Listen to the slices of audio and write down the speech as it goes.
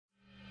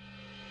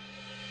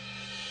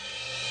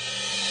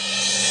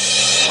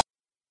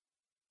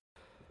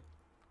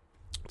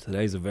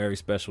Today's a very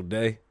special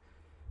day,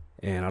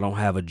 and I don't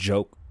have a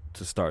joke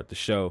to start the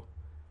show,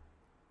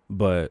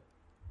 but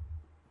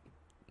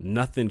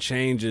nothing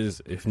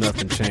changes if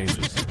nothing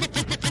changes.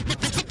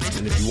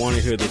 And if you want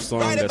to hear the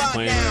song that's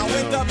playing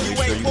right now, make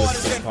sure you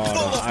listen to the pod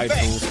on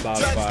iTunes,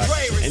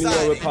 Spotify,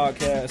 anywhere where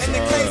podcasts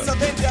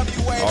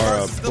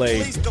are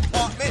played,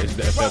 if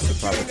that's the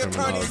proper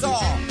terminology.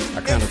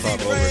 I kind of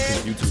talk over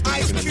it because YouTube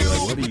is looking at me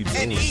like, what are you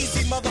doing?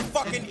 Easy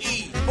motherfucking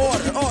E.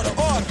 Order.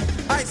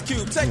 Ice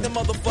Cube, take the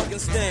motherfucking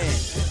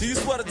stand. Do you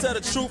swear to tell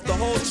the truth, the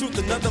whole truth,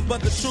 and nothing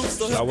but the truth?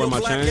 So help your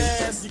black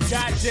ass. You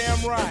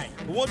goddamn right.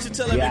 But won't you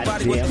tell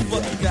everybody what the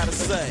fuck you gotta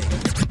say?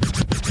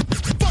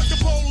 Fuck the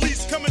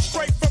police coming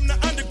straight from the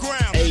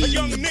underground. A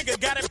young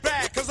nigga got it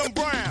bad cause I'm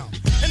brown.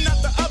 And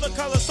not the other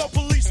color, so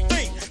police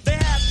think they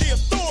have the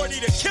authority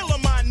to kill a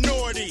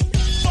minority.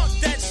 Fuck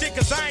that shit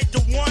cause I ain't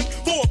the one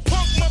for a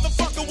punk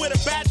motherfucker with a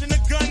badge and a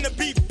gun to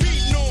be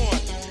beaten on.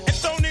 And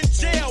thrown in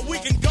jail, we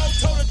can go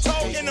toe to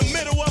toe in the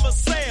middle of a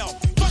sale.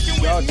 Fucking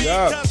with me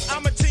cause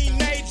I'm a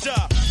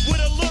teenager with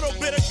a little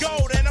bit of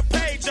gold and a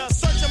pager.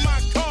 Searching my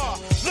car,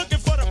 looking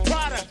for the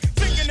product.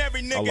 Thinking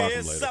every nigga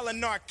is selling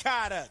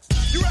narcotics.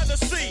 You rather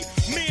see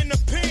me in the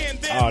pen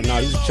than oh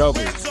no, he's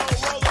choking.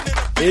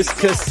 It's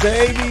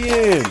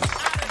Kasabian.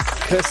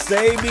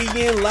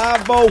 Kasabian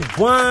Lavo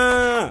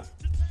One.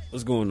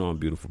 What's going on,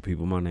 beautiful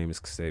people? My name is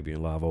Kasabian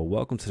Lavo.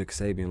 Welcome to the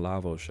Kasabian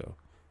Lavo Show.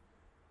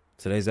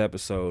 Today's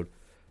episode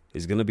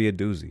is going to be a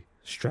doozy.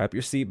 Strap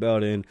your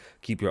seatbelt in.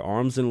 Keep your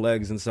arms and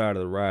legs inside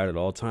of the ride at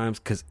all times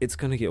because it's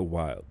going to get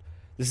wild.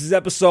 This is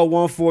episode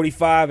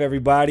 145,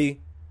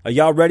 everybody. Are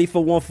y'all ready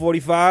for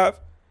 145?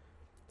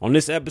 On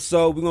this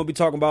episode, we're going to be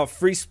talking about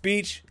free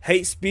speech,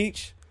 hate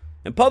speech,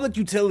 and public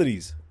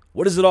utilities.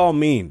 What does it all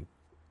mean?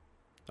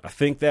 I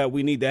think that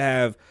we need to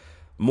have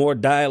more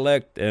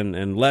dialect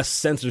and less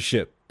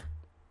censorship.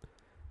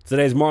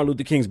 Today's Martin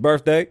Luther King's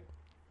birthday.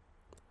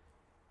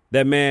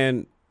 That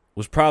man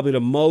was probably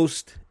the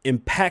most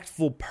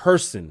impactful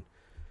person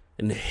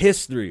in the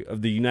history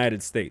of the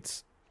United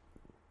States.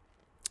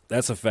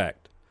 That's a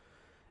fact.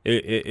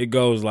 It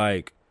goes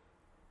like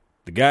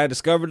the guy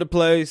discovered the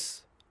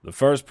place, the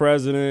first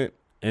president,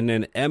 and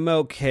then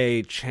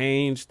MLK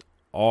changed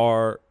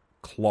our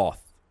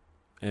cloth.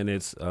 And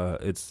it's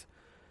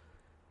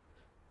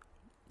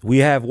we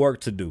have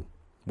work to do.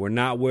 We're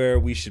not where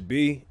we should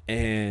be.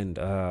 And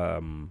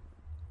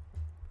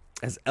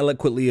as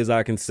eloquently as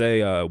I can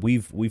say,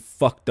 we've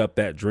fucked up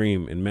that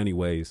dream in many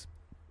ways.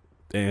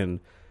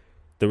 And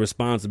the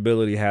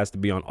responsibility has to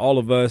be on all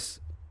of us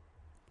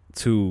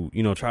to,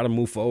 try to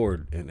move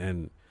forward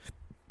and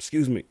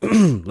excuse me,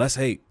 less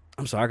hate.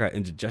 I'm sorry, I got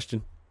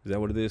indigestion. Is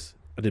that what it is?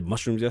 I did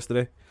mushrooms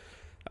yesterday.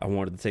 I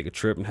wanted to take a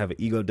trip and have an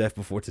ego death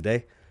before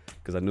today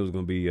because I knew it was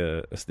going to be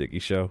a sticky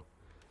show.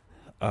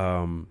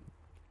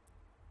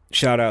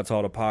 Shout out to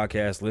all the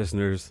podcast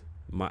listeners,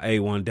 my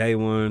A1 day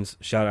ones.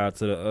 Shout out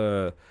to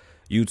the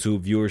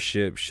YouTube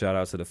viewership. Shout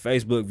out to the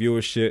Facebook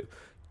viewership.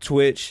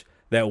 Twitch,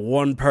 that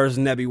one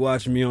person that be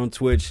watching me on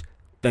Twitch.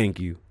 Thank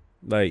you.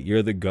 Like,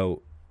 you're the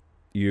GOAT.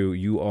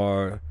 You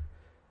are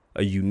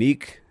a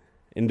unique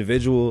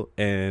individual,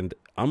 and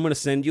I'm going to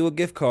send you a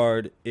gift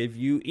card if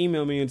you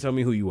email me and tell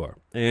me who you are.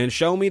 And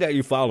show me that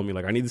you follow me.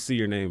 Like, I need to see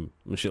your name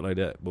and shit like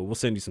that. But we'll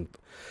send you some,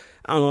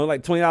 I don't know,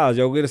 like $20.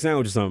 Yo, get a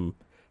sandwich or something.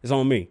 It's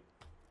on me.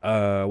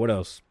 What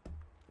else?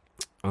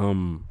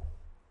 What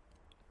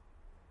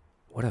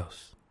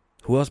else?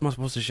 Who else am I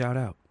supposed to shout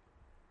out?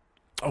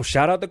 Oh,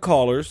 shout out the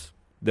callers.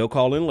 They'll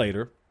call in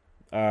later.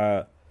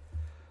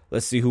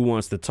 Let's see who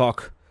wants to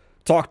talk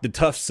the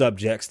tough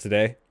subjects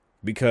today,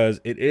 because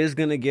it is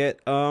going to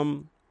get,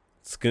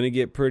 it's going to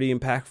get pretty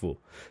impactful.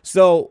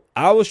 So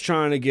I was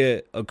trying to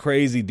get a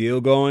crazy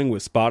deal going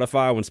with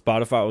Spotify when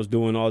Spotify was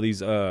doing all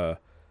these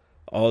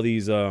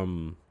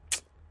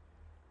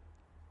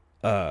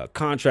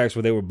contracts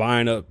where they were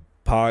buying up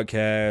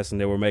podcasts and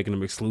they were making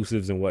them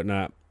exclusives and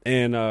whatnot.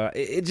 And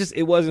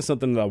it wasn't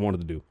something that I wanted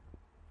to do.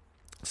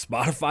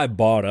 Spotify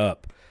bought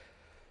up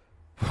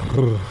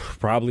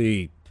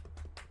probably,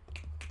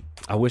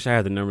 I wish I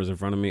had the numbers in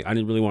front of me. I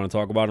didn't really want to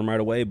talk about them right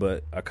away,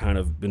 but I kind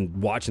of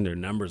been watching their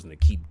numbers and they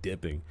keep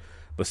dipping.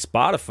 But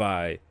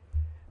Spotify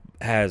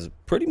has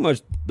pretty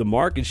much the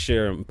market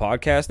share in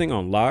podcasting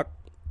on lock.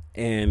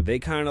 And they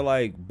kind of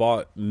like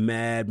bought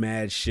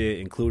mad shit,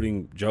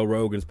 including Joe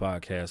Rogan's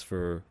podcast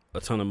for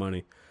a ton of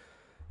money.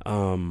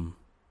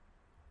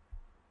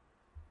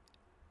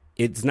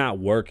 It's not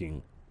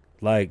working.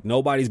 Like,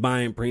 nobody's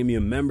buying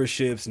premium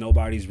memberships.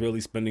 Nobody's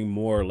really spending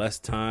more or less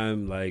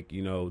time. Like,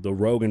 the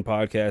Rogan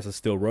podcast is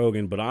still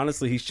Rogan, but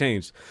honestly, he's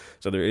changed.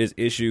 So there is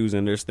issues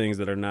and there's things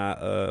that are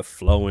not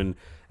flowing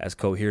as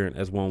coherent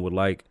as one would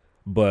like.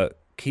 But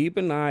keep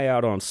an eye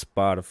out on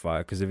Spotify,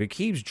 because if it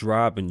keeps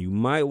dropping, you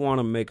might want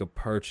to make a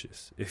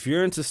purchase. If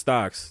you're into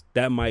stocks,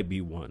 that might be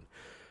one.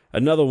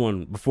 Another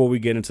one before we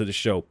get into the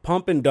show.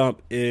 Pump and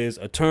dump is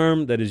a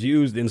term that is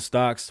used in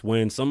stocks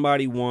when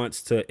somebody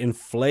wants to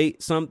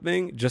inflate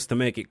something just to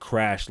make it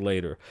crash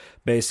later.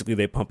 Basically,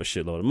 they pump a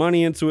shitload of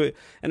money into it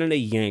and then they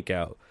yank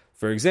out.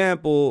 For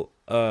example,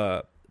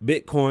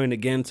 Bitcoin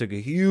again took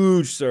a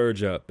huge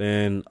surge up,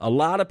 and a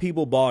lot of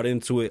people bought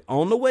into it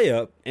on the way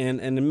up and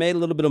made a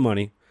little bit of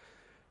money.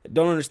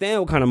 Don't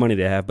understand what kind of money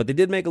they have, but they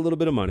did make a little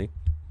bit of money.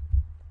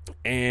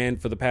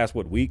 And for the past,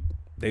 week,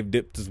 they've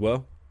dipped as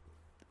well.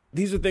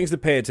 These are things to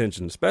pay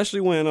attention,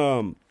 especially when,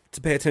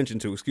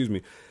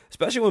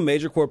 especially when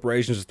major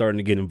corporations are starting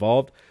to get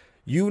involved.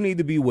 You need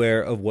to be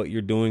aware of what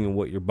you're doing and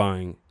what you're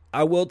buying.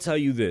 I will tell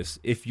you this.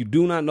 If you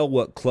do not know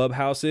what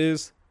Clubhouse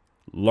is,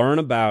 learn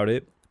about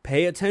it.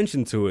 Pay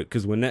attention to it,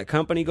 because when that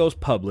company goes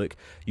public,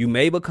 you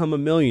may become a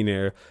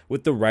millionaire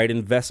with the right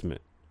investment.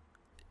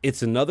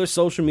 It's another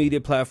social media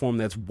platform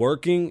that's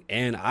working,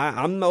 and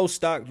I'm no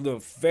stock.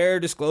 Fair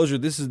disclosure,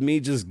 this is me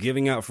just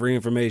giving out free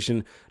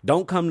information.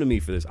 Don't come to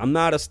me for this. I'm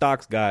not a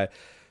stocks guy.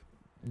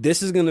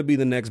 This is going to be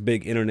the next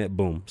big internet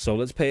boom. So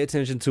let's pay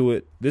attention to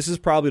it. This is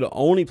probably the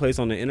only place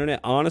on the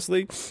internet,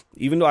 honestly,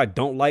 even though I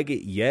don't like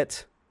it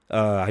yet.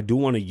 I do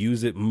want to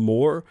use it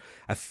more.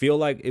 I feel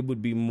like it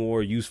would be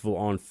more useful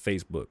on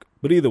Facebook.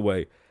 But either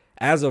way,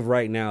 as of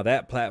right now,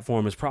 that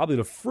platform is probably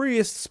the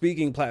freest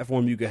speaking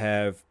platform you could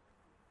have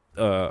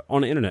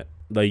on the internet.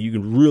 Like, you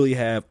can really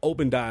have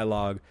open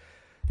dialogue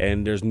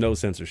and there's no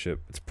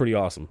censorship. It's pretty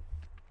awesome.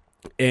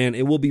 And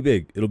it will be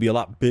big. It'll be a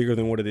lot bigger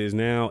than what it is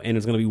now, and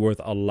it's going to be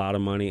worth a lot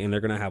of money, and they're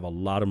going to have a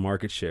lot of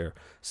market share.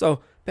 So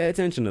pay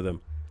attention to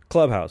them.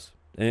 Clubhouse.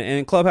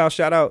 And Clubhouse,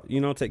 shout out,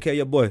 take care of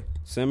your boy.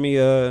 Send me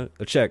a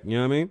check, you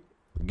know what I mean?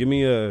 Give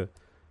me a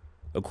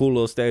cool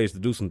little stage to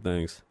do some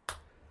things.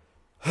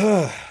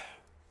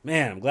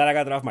 Man, I'm glad I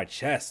got that off my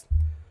chest.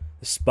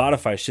 The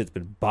Spotify shit's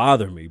been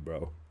bothering me,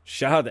 bro.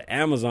 Shout out to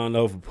Amazon,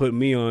 though, for putting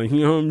me on,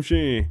 you know what I'm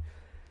saying?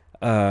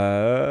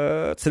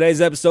 Today's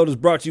episode is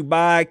brought to you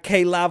by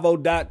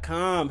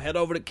KLavo.com. Head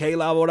over to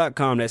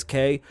KLavo.com. That's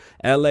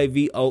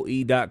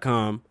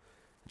KLAVOE.com.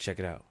 Check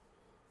it out.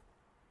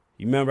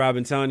 You remember I've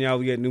been telling y'all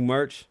we get new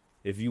merch?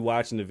 If you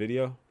watching the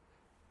video,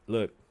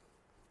 look,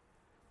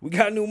 we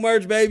got new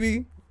merch,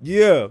 baby.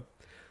 Yeah.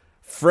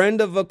 Friend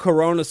of a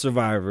Corona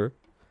survivor.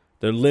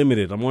 They're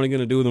limited. I'm only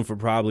going to do them for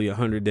probably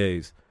 100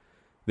 days.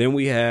 Then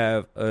we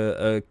have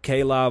a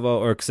K-Lavo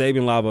or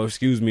Kasabian Lavo,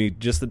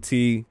 just a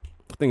tee.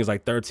 I think it's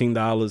like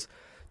 $13.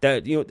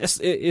 That,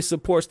 it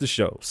supports the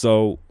show.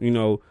 So,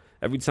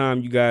 every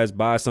time you guys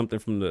buy something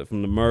from the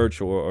merch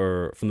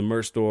or from the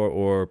merch store,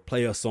 or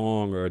play a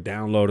song or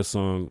download a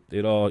song,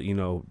 it all,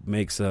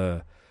 makes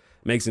an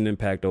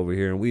impact over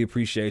here. And we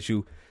appreciate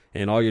you.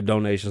 And all your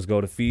donations go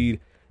to feed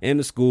and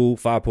to school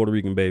 5 Puerto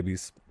Rican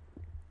babies.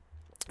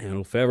 And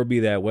it'll forever be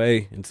that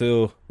way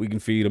until we can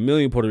feed 1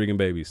 million Puerto Rican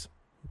babies.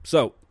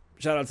 So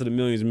shout out to the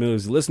millions and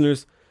millions of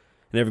listeners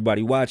and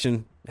everybody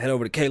watching. Head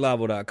over to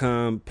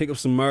klavo.com, pick up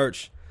some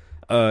merch.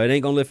 It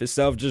ain't gonna lift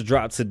itself, just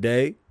dropped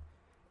today.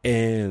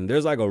 And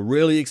there's like a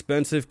really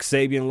expensive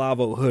Kasabian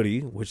Lavo hoodie,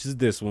 which is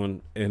this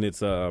one, and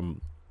it's a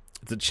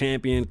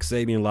Champion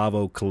Kasabian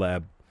Lavo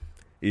collab.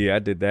 Yeah, I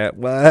did that.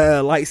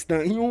 Well, light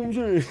stunt, you know what I'm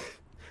saying?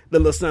 The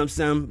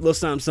little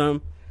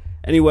something.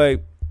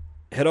 Anyway,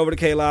 head over to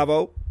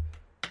KLavo.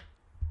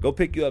 Go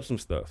pick you up some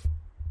stuff.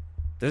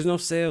 There's no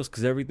sales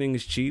because everything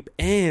is cheap.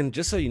 And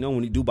just so you know,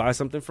 when you do buy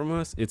something from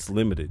us, it's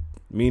limited.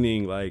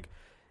 Meaning, like,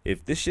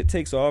 if this shit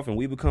takes off and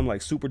we become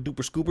like super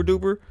duper scooper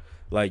duper,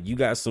 like, you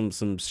got some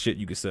shit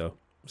you can sell.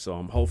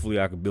 So hopefully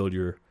I can build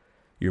your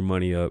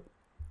money up.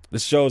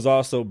 This show is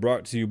also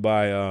brought to you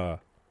by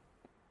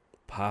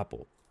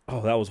Popple.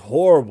 Oh, that was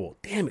horrible.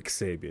 Damn it,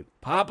 Kasabian.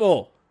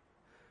 Popple.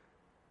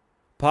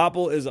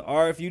 Popple is an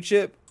RFU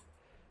chip.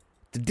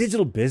 The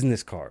digital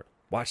business card.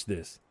 Watch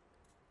this.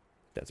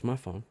 That's my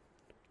phone.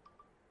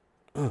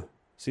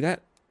 See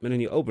that? And then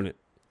you open it.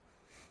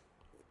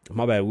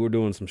 My bad. We were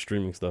doing some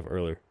streaming stuff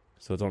earlier,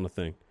 so it's on the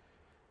thing.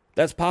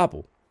 That's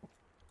Popple.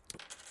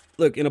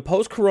 Look, in a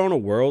post-corona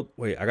world,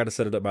 wait, I got to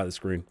set it up by the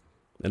screen,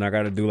 and I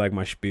got to do like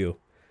my spiel.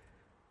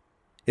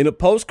 In a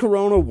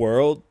post-corona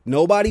world,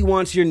 nobody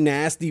wants your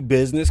nasty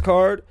business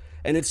card,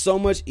 and it's so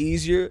much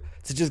easier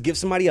to just give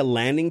somebody a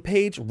landing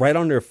page right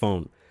on their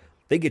phone.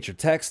 They get your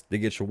text, they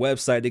get your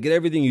website, they get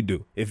everything you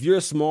do. If you're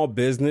a small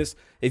business,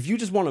 if you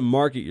just want to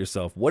market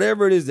yourself,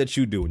 whatever it is that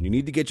you do, and you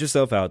need to get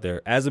yourself out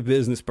there as a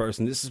business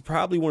person, this is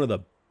probably one of the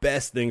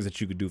best things that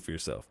you could do for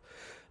yourself.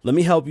 Let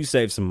me help you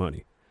save some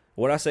money.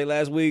 What I say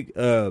last week,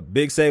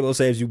 Big Sabo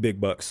saves you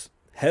big bucks.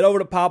 Head over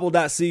to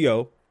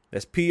popple.co.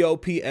 That's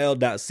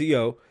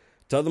popl.co.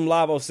 Tell them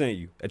Lavo sent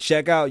you. At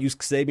checkout, use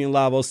Kasabian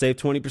Lavo, save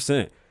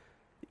 20%.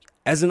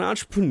 As an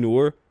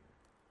entrepreneur,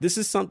 this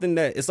is something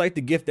that it's like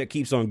the gift that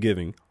keeps on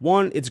giving.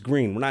 One, it's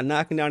green. We're not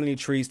knocking down any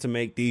trees to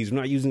make these. We're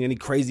not using any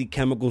crazy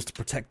chemicals to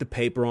protect the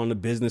paper on the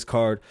business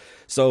card.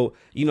 So,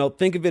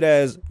 think of it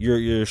as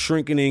you're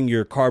shrinking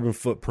your carbon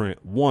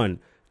footprint. 1,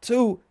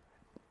 2,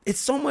 it's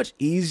so much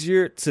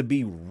easier to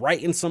be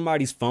right in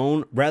somebody's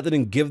phone rather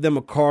than give them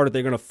a card that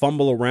they're going to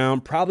fumble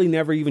around, probably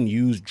never even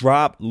use,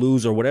 drop,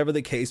 lose, or whatever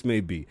the case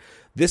may be.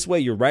 This way,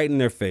 you're right in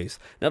their face.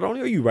 Not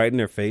only are you right in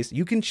their face,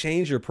 you can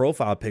change your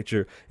profile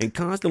picture and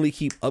constantly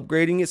keep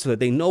upgrading it so that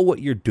they know what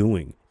you're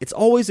doing. It's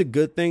always a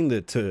good thing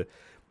to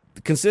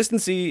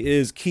consistency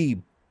is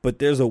key, but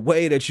there's a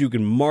way that you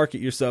can market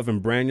yourself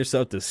and brand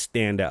yourself to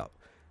stand out.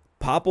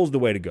 Popple's the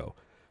way to go.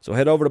 So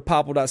head over to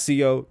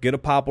popple.co, get a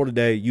Popple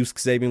today, use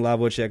Kasabian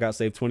Lavo at checkout,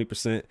 save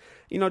 20%.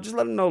 You know, just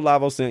let them know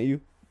Lavo sent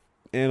you.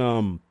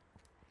 And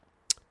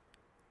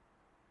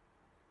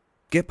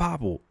get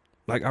Popple.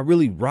 Like, I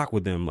really rock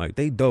with them. Like,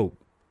 they dope.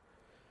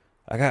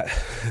 I got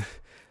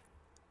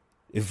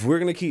if we're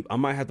gonna keep, I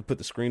might have to put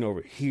the screen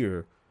over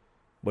here.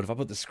 But if I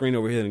put the screen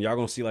over here, then y'all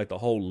gonna see like the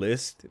whole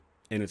list,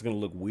 and it's gonna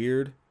look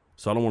weird.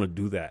 So I don't want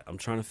to do that. I'm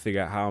trying to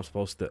figure out how I'm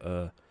supposed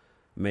to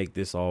make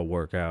this all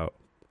work out.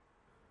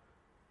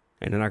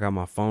 And then I got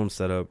my phone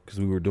set up because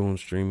we were doing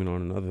streaming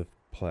on another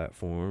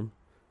platform.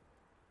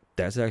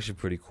 That's actually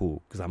pretty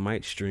cool because I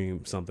might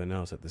stream something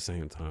else at the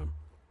same time.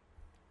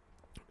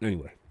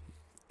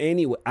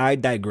 Anyway, I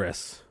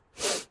digress.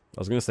 I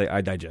was gonna say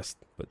I digest,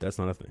 but that's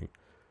not a thing.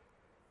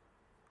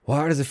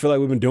 Why does it feel like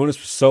we've been doing this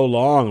for so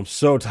long? I'm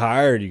so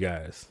tired, you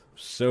guys. I'm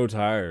so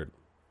tired.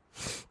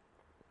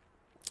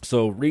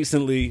 So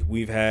recently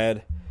we've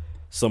had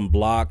some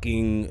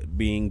blocking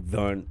being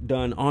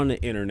done on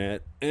the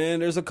internet.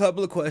 And there's a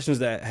couple of questions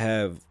that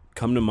have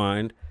come to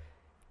mind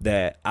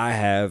that I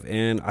have.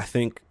 And I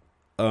think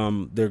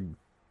they're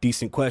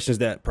decent questions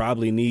that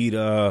probably need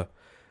at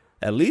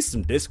least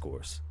some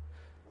discourse.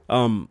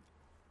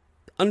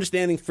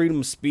 Understanding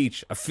freedom of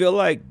speech. I feel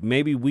like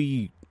maybe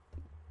we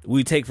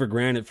take for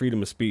granted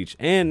freedom of speech,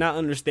 and not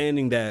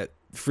understanding that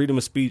freedom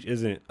of speech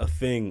isn't a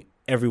thing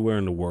everywhere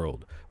in the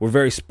world. We're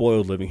very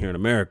spoiled living here in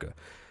America.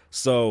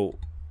 So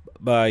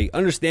by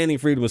understanding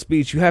freedom of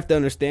speech, you have to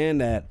understand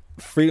that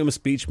freedom of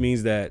speech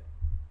means that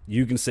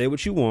you can say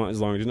what you want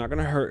as long as you're not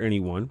going to hurt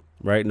anyone,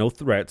 right? No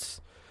threats.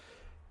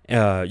 You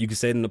can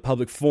say it in a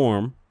public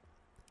forum,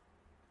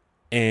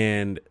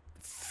 and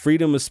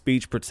freedom of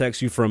speech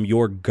protects you from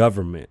your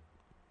government,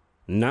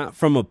 not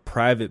from a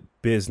private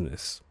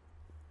business.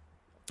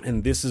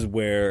 And this is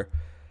where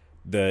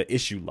the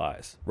issue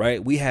lies,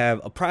 right? We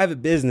have a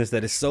private business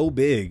that is so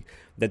big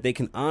that they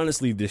can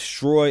honestly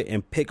destroy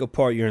and pick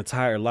apart your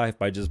entire life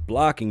by just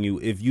blocking you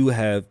if you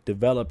have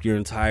developed your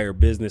entire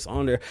business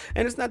on there.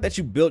 And it's not that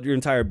you built your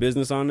entire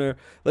business on there.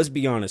 Let's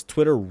be honest.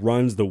 Twitter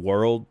runs the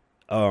world.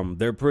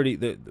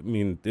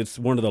 It's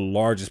one of the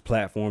largest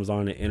platforms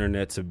on the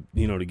internet to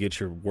get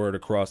your word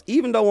across.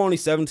 Even though only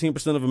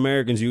 17% of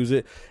Americans use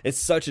it, it's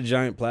such a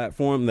giant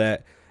platform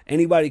that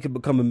anybody could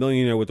become a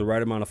millionaire with the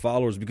right amount of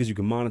followers because you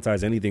can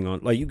monetize anything on.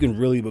 Like, you can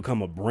really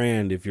become a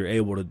brand if you're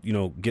able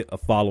to, get a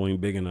following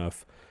big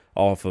enough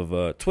off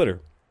of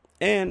Twitter.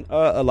 And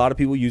a lot of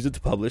people use it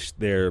to publish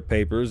their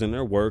papers and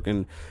their work,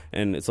 and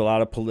it's a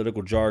lot of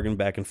political jargon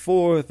back and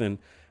forth, and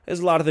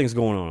there's a lot of things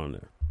going on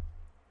there.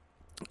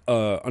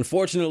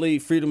 Unfortunately,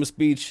 freedom of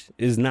speech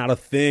is not a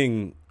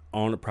thing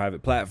on a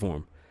private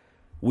platform.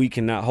 We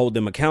cannot hold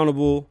them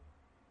accountable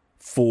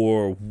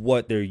for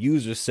what their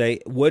users say,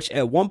 which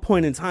at one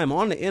point in time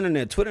on the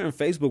internet, Twitter and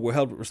Facebook were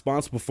held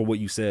responsible for what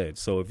you said.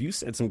 So if you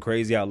said some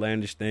crazy,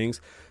 outlandish things,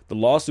 the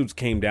lawsuits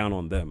came down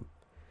on them.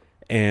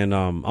 And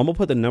I'm going to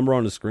put the number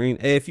on the screen.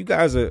 Hey, if you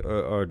guys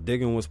are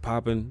digging what's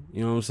popping,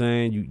 you know what I'm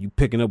saying? You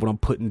picking up what I'm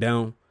putting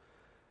down.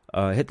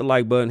 Hit the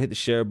like button, hit the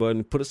share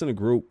button, put us in a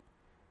group.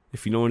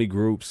 If you know any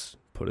groups,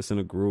 put us in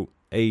a group.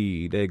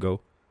 Hey, there you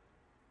go.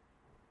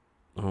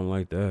 I don't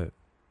like that.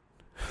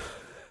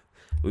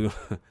 We're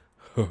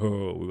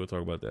going to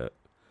talk about that.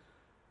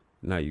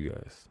 Not you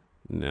guys.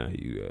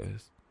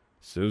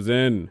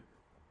 Susan.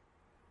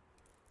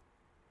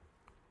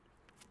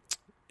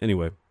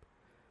 Anyway.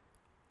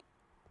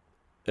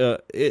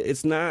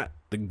 It's not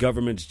the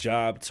government's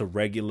job to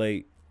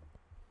regulate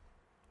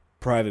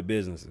private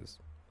businesses.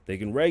 They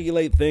can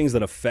regulate things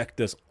that affect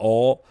us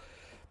all,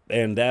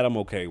 and that I'm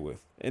okay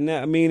with. And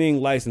that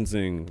meaning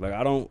licensing. Like,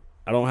 I don't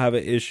have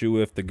an issue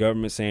if the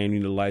government saying you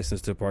need a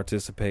license to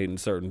participate in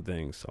certain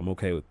things. I'm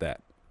okay with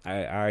that.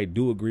 I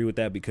do agree with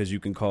that because you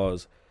can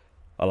cause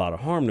a lot of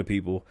harm to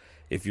people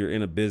if you're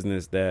in a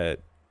business that,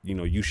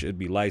 you should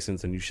be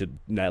licensed, and you should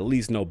at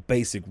least know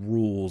basic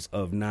rules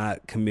of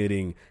not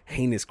committing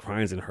heinous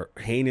crimes and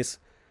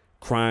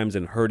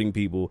hurting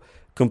people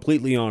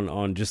completely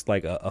on just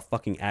like a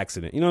fucking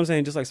accident. You know what I'm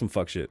saying? Just like some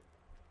fuck shit.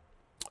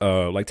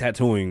 Like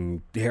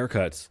tattooing,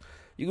 haircuts.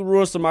 You can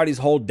ruin somebody's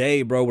whole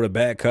day, bro, with a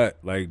bad cut.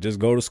 Like, just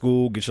go to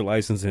school, get your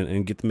license,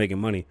 and get to making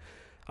money.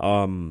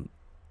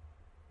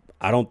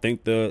 I don't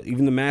think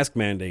even the mask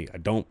mandate. I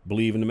don't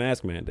believe in the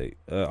mask mandate.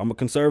 I'm a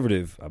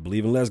conservative. I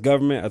believe in less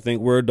government. I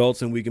think we're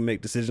adults and we can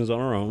make decisions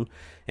on our own.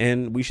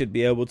 And we should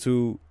be able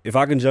to, if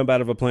I can jump out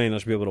of a plane, I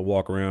should be able to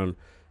walk around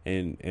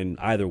and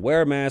either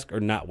wear a mask or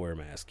not wear a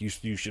mask. You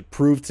should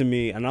prove to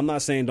me, and I'm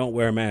not saying don't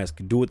wear a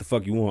mask. Do what the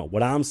fuck you want.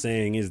 What I'm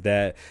saying is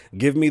that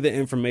give me the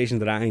information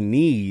that I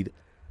need,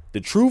 the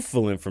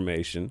truthful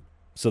information,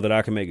 so that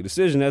I can make a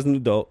decision as an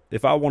adult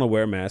if I want to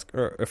wear a mask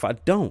or if I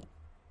don't.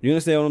 You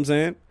understand what I'm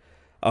saying?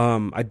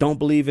 I don't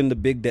believe in the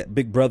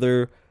big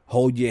brother,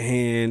 hold your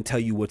hand, tell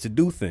you what to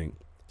do thing.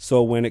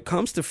 So when it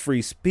comes to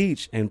free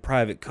speech and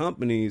private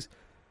companies,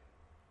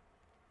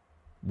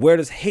 where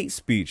does hate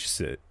speech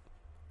sit?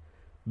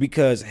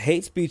 Because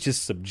hate speech is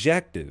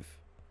subjective.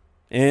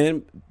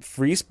 And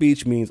free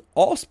speech means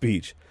all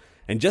speech.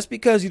 And just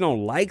because you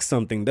don't like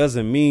something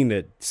doesn't mean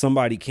that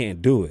somebody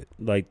can't do it.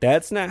 Like,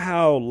 that's not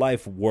how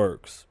life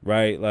works,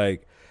 right?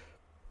 Like,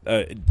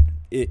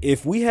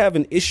 if we have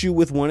an issue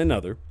with one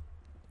another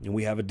and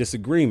we have a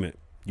disagreement,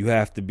 you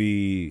have to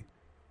be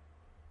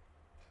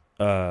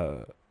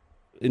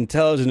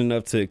intelligent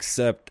enough to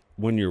accept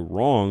when you're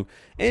wrong.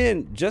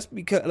 And just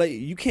because, like,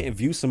 you can't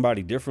view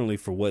somebody differently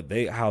for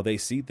how they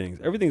see things.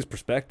 Everything's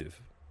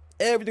perspective.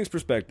 Everything's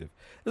perspective.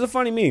 There's a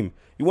funny meme.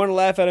 You want to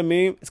laugh at a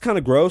meme? It's kind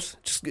of gross.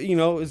 Just,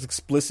 it's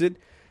explicit.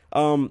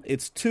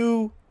 It's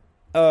two,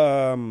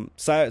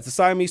 it's the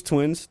Siamese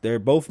twins. They're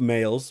both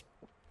males.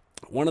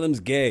 One of them's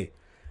gay.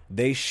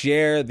 They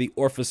share the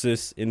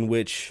orifice in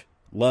which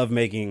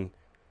lovemaking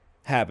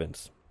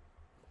happens.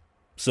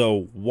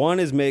 So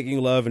one is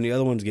making love and the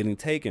other one's getting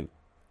taken.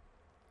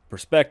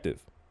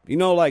 Perspective.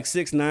 Like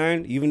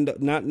 6ix9ine, even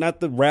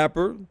not the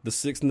rapper, the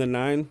 6 and the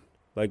 9.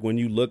 Like, when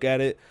you look at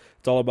it,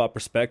 it's all about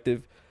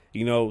perspective.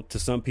 To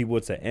some people,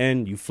 it's an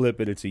N. You flip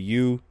it, it's a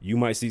U. You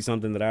might see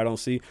something that I don't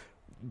see.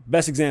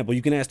 Best example,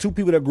 you can ask two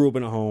people that grew up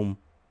in a home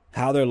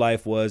how their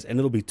life was, and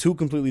it'll be two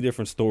completely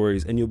different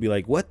stories. And you'll be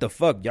like, what the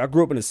fuck? Y'all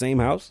grew up in the same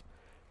house?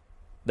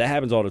 That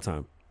happens all the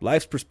time.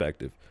 Life's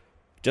perspective.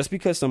 Just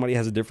because somebody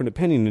has a different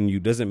opinion than you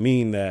doesn't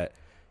mean that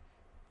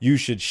you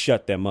should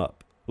shut them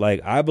up.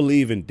 Like, I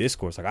believe in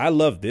discourse. Like, I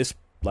love this.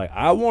 Like,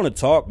 I want to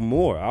talk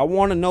more. I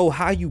want to know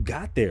how you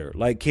got there.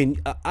 Like,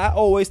 I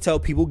always tell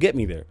people, get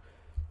me there.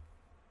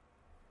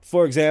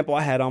 For example,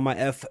 I had on my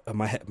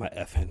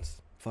headphones.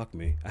 Fuck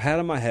me. I had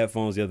on my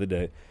headphones the other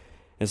day,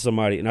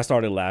 and I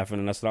started laughing,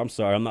 and I said, I'm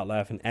sorry, I'm not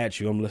laughing at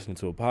you. I'm listening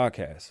to a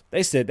podcast.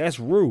 They said, that's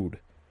rude.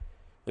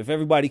 If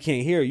everybody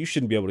can't hear it, you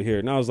shouldn't be able to hear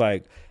it. And I was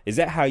like, is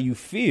that how you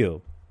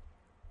feel?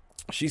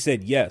 She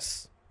said,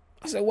 yes.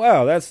 I said,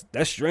 wow, that's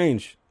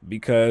strange,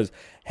 because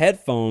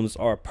headphones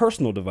are a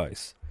personal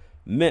device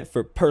meant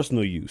for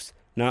personal use,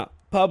 not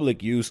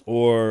public use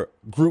or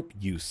group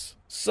use.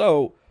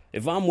 So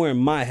if I'm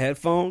wearing my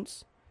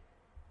headphones,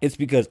 it's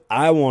because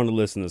I want to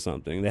listen to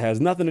something that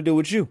has nothing to do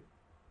with you.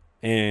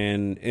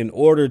 And in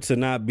order to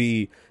not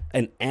be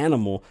an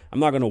animal, I'm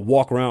not going to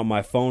walk around with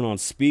my phone on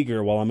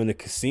speaker while I'm in a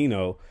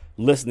casino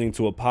listening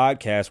to a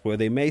podcast where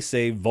they may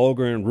say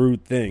vulgar and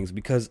rude things,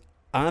 because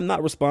I'm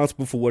not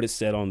responsible for what is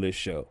said on this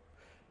show.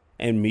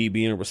 And me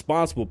being a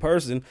responsible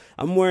person,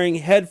 I'm wearing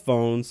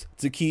headphones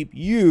to keep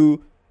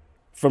you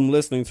from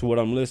listening to what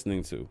I'm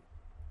listening to.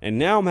 And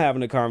now I'm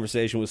having a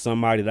conversation with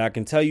somebody that I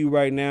can tell you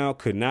right now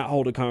could not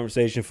hold a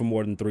conversation for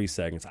more than 3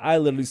 seconds. I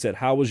literally said,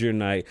 how was your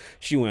night?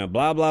 She went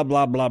blah, blah,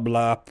 blah, blah,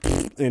 blah,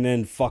 and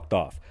then fucked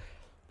off.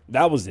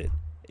 That was it.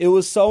 It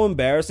was so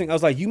embarrassing. I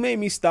was like, you made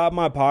me stop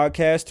my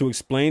podcast to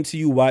explain to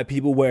you why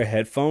people wear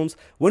headphones.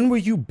 When were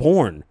you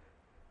born?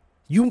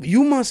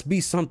 You must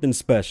be something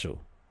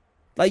special.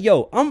 Like,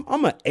 yo,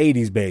 I'm an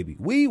 80s baby.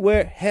 We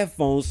wear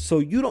headphones so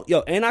you don't,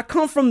 and I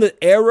come from the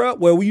era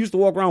where we used to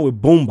walk around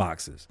with boom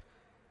boxes.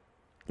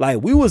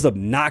 Like, we was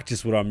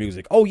obnoxious with our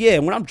music. Oh, yeah,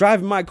 when I'm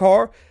driving my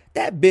car,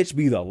 that bitch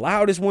be the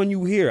loudest one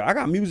you hear. I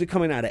got music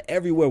coming out of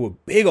everywhere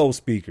with big old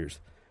speakers.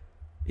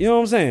 You know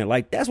what I'm saying?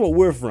 Like, that's what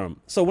we're from.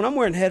 So when I'm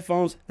wearing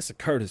headphones, it's a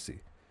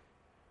courtesy.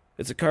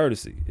 It's a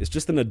courtesy. It's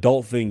just an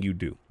adult thing you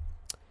do.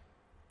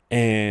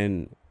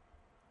 And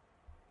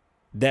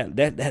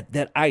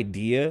that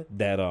idea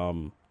that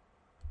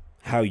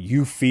how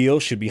you feel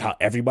should be how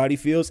everybody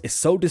feels is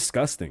so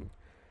disgusting.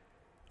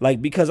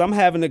 Like, because I'm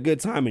having a good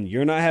time and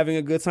you're not having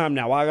a good time,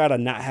 now I gotta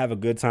not have a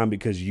good time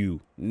because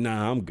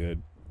nah, I'm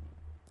good.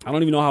 I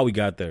don't even know how we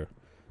got there.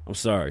 I'm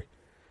sorry.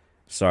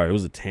 It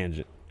was a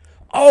tangent.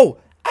 Oh,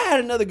 I had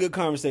another good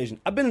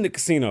conversation. I've been in the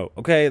casino,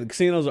 okay? The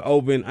casinos are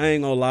open. I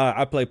ain't gonna lie.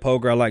 I play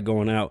poker. I like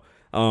going out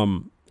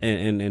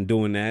and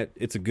doing that.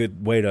 It's a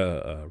good way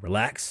to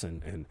relax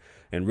and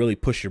really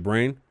push your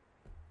brain.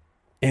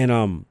 And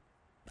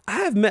I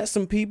have met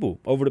some people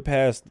over the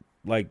past,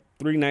 3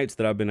 nights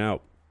that I've been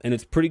out. And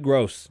it's pretty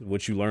gross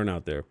what you learn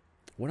out there.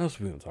 What else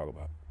are we going to talk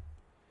about?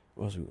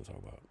 I'll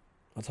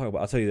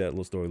tell you that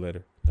little story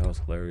later. That was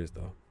hilarious,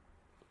 though.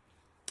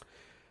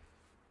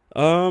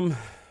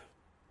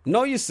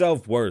 Know your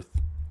self-worth.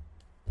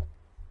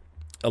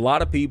 A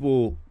lot of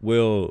people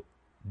will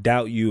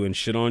doubt you and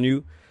shit on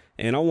you.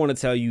 And I want to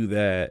tell you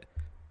that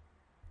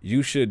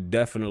you should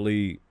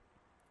definitely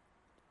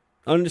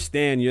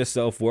understand your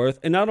self-worth.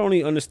 And not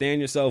only understand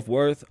your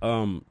self-worth,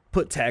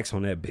 put tax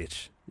on that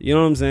bitch. You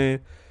know what I'm saying?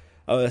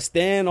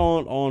 Stand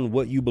on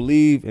what you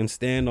believe and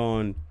stand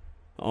on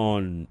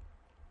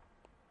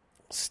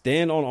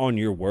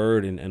your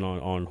word and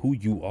on who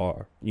you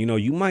are. You know,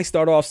 you might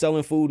start off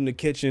selling food in the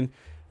kitchen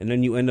and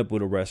then you end up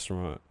with a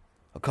restaurant,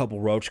 a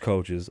couple roach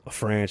coaches, a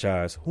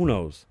franchise. Who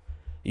knows?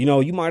 You know,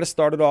 you might have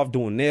started off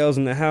doing nails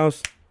in the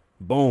house.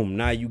 Boom.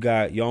 Now you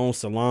got your own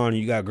salon.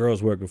 You got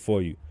girls working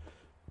for you.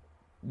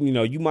 You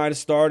know, you might have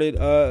started,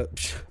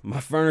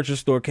 my furniture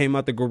store came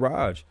out the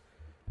garage.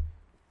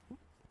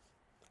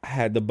 I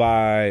had to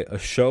buy a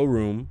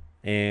showroom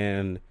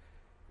and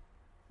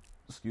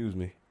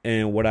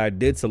what I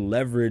did to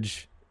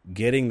leverage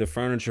getting the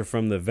furniture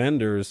from the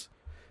vendors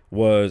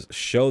was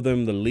show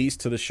them the lease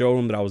to the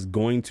showroom that I was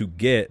going to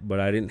get, but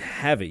I didn't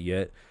have it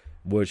yet,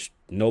 which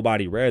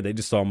nobody read. They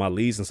just saw my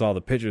lease and saw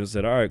the pictures and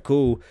said, all right,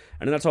 cool.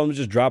 And then I told them to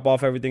just drop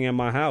off everything at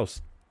my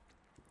house.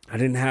 I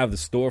didn't have the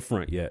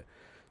storefront yet.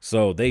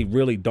 So they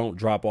really don't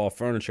drop off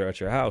furniture at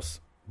your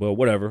house. Well,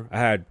 whatever. I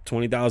had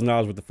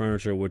 $20,000 worth of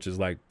furniture, which is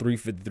like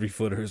 353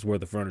 footers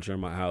worth of furniture in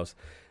my house.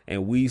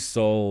 And we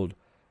sold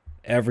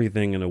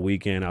everything in a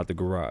weekend out the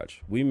garage.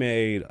 We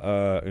made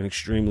an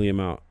extreme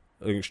amount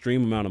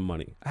of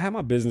money. I had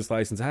my business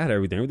license. I had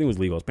everything. Everything was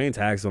legal. I was paying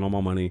taxes on all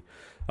my money.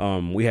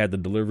 We had the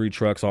delivery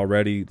trucks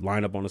already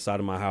lined up on the side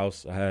of my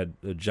house. I had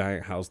a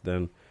giant house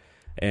then.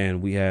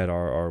 And we had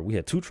we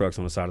had 2 trucks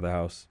on the side of the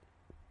house.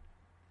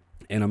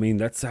 And I mean,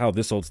 that's how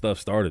this old stuff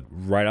started,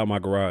 right out my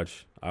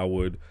garage. I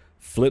would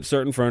flip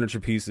certain furniture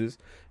pieces,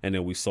 and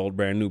then we sold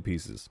brand new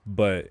pieces.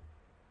 But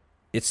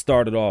it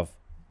started off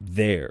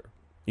there,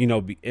 you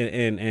know,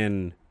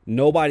 and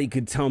nobody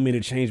could tell me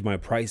to change my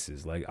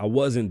prices. Like, I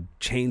wasn't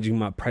changing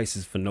my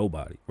prices for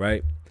nobody,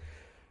 right?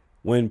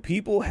 When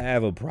people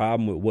have a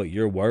problem with what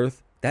you're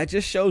worth, that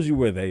just shows you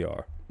where they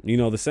are. You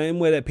know, the same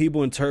way that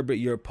people interpret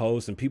your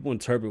posts and people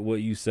interpret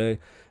what you say,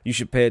 you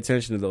should pay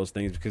attention to those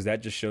things, because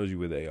that just shows you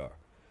where they are.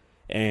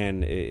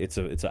 And it's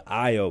an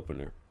eye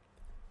opener.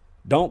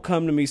 Don't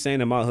come to me saying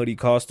that my hoodie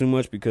costs too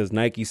much because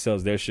Nike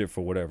sells their shit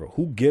for whatever.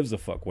 Who gives a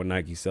fuck what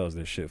Nike sells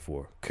their shit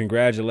for?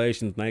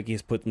 Congratulations, Nike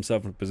has put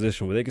themselves in a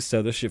position where they can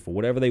sell their shit for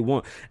whatever they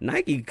want.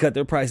 Nike can cut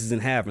their prices in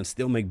half and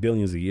still make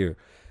billions a year.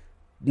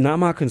 Not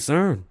my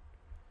concern.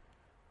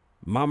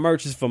 My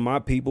merch is for my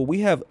people.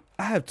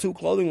 I have 2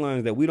 clothing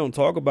lines that we don't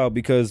talk about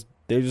because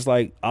they're just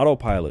like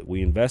autopilot.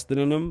 We invested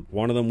in them.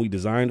 One of them we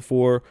designed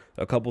for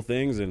a couple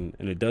things, and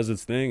it does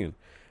its thing.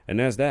 And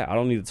that's that. I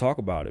don't need to talk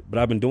about it. But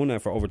I've been doing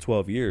that for over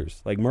 12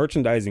 years. Like,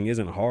 merchandising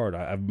isn't hard.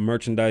 I've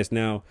merchandised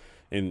now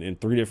in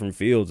 3 different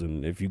fields.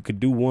 And if you could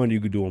do one,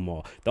 you could do them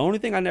all. The only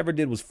thing I never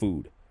did was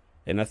food.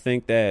 And I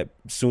think that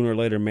sooner or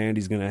later,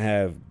 Mandy's going to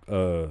have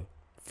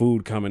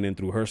food coming in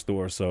through her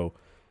store. So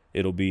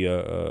it'll be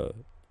a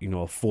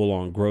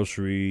full-on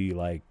grocery,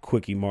 like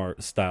Quickie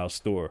Mart style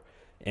store.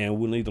 And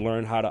we'll need to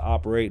learn how to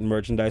operate and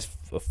merchandise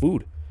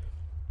food.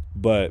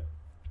 But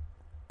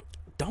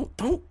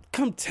don't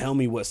come tell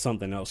me what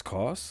something else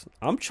costs.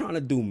 I'm trying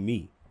to do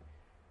me.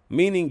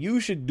 Meaning, you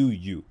should do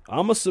you.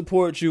 I'm going to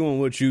support you on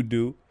what you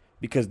do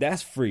because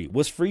that's free.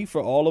 What's free for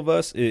all of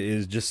us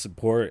is just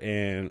support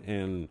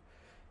and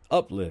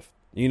uplift.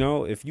 You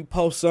know, if you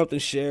post something,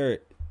 share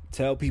it,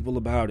 tell people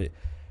about it.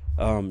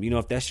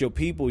 If that's your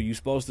people, you're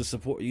supposed to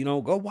support,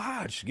 go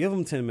watch, give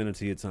them 10 minutes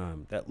of your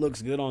time. That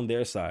looks good on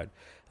their side.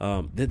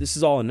 This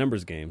is all a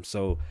numbers game.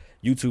 So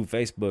YouTube,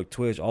 Facebook,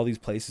 Twitch, all these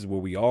places where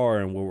we are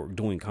and where we're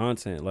doing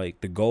content,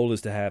 like, the goal is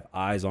to have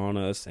eyes on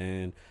us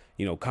and,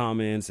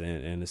 comments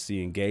and to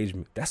see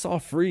engagement. That's all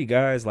free,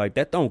 guys. Like,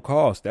 that don't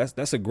cost.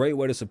 That's a great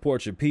way to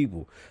support your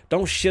people.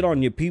 Don't shit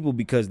on your people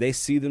because they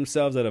see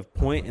themselves at a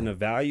point and a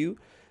value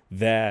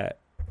that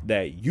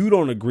you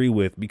don't agree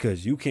with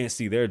because you can't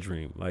see their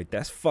dream. Like,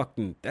 that's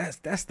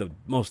the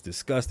most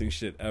disgusting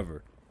shit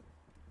ever.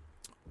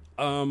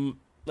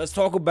 Let's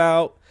talk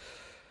about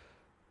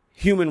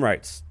human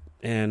rights.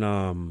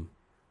 And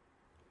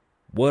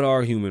what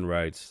are human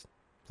rights?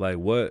 Like,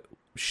 what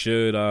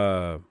should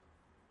the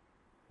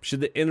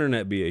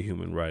internet be a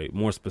human right,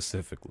 more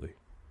specifically?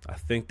 I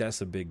think that's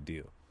a big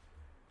deal.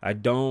 I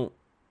don't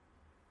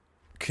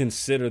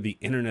consider the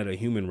internet a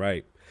human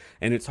right.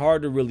 And it's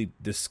hard to really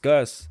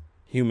discuss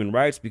human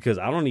rights because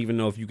I don't even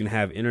know if you can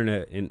have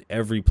internet in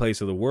every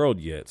place of the world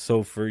yet.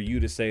 So for you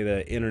to say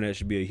that internet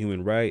should be a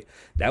human right,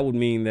 that would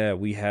mean that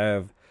we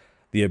have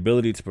the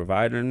ability to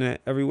provide internet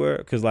everywhere.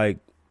 Because, like,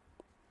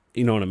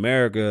 in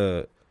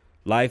America,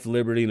 life,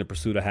 liberty, and the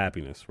pursuit of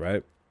happiness,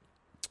 right?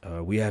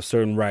 We have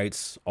certain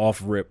rights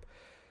off rip.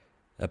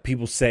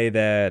 People say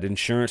that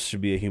insurance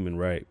should be a human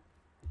right.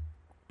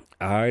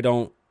 I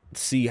don't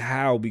see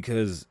how,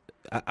 because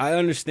I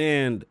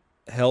understand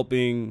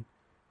helping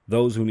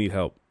those who need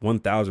help,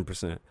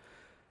 1,000%.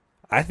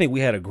 I think we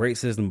had a great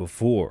system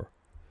before.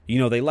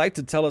 They like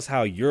to tell us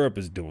how Europe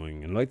is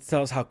doing and like to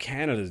tell us how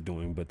Canada is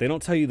doing, but they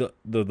don't tell you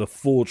the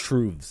full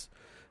truths.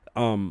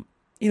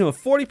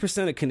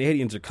 40% of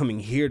Canadians are coming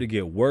here to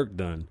get work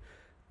done.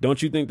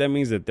 Don't you think that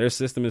means that their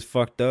system is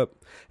fucked up?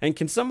 And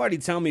can somebody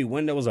tell me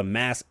when there was a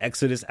mass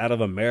exodus out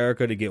of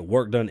America to get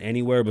work done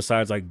anywhere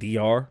besides, like,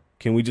 DR?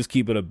 Can we just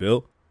keep it a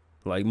bill?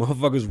 Like,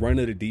 motherfuckers run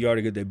to the DR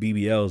to get their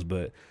BBLs,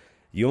 but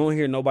you don't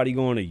hear nobody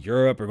going to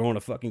Europe or going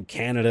to fucking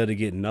Canada to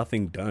get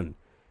nothing done.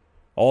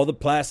 All the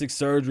plastic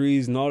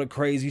surgeries and all the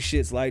crazy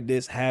shits like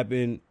this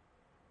happen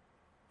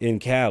in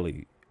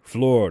Cali,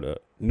 Florida,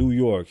 New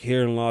York,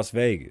 here in Las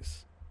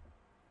Vegas.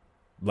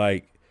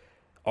 Like,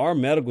 our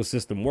medical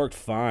system worked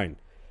fine.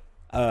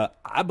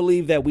 I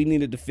believe that we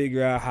needed to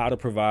figure out how to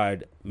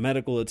provide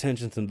medical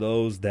attention to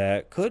those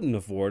that couldn't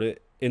afford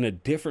it in a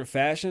different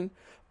fashion.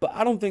 But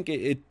I don't think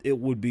it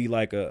would be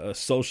like a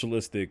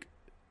socialistic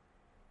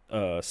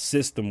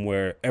system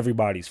where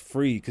everybody's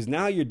free, because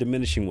now you're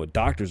diminishing what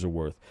doctors are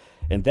worth.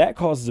 And that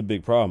causes a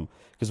big problem,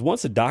 because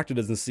once a doctor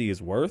doesn't see his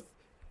worth,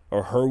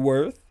 or her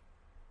worth,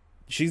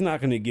 she's not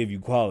going to give you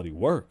quality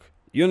work.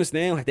 You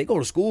understand? Like, they go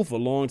to school for a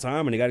long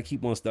time and they got to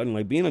keep on studying.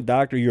 Like, being a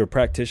doctor, you're a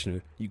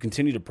practitioner. You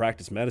continue to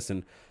practice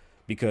medicine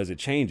because it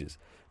changes.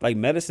 Like,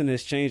 medicine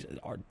has changed.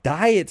 Our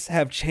diets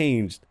have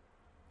changed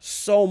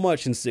so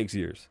much in 6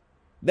 years.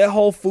 That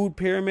whole food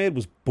pyramid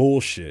was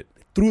bullshit.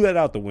 Threw that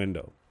out the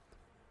window.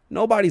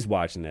 Nobody's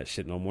watching that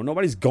shit no more.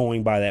 Nobody's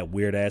going by that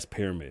weird ass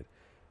pyramid.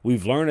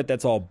 We've learned that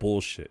that's all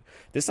bullshit.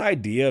 This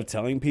idea of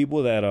telling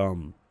people that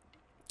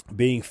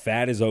being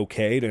fat is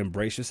okay to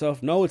embrace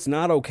yourself. No, it's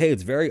not okay.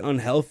 It's very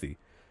unhealthy.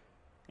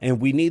 And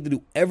we need to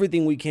do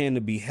everything we can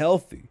to be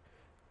healthy.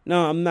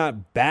 No, I'm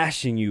not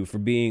bashing you for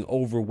being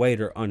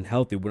overweight or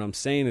unhealthy. What I'm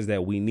saying is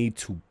that we need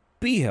to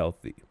be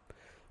healthy,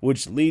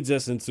 which leads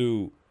us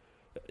into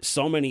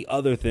so many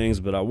other things.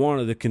 But I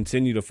wanted to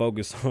continue to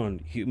focus on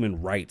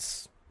human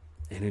rights.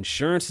 And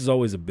insurance is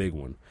always a big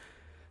one.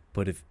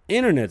 But if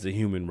internet's a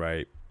human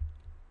right,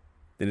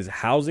 then is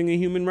housing a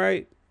human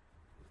right?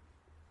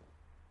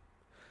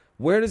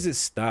 Where does it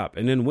stop?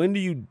 And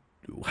then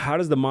how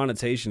does the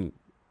monetization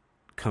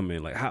come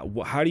in? Like,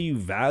 how do you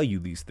value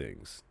these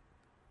things?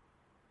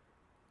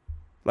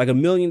 Like,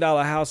 $1 million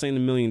house ain't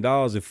 $1 million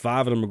if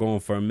 5 of them are going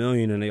for $1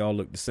 million and they all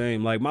look the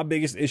same. Like, my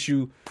biggest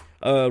issue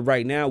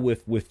right now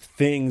with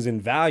things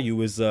and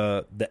value is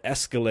the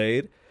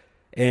Escalade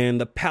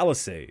and the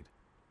Palisade.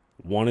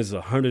 One is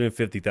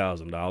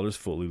 $150,000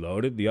 fully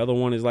loaded. The other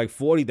one is like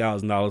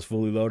 $40,000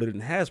 fully loaded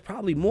and has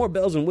probably more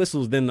bells and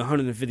whistles than the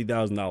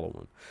 $150,000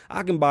 one.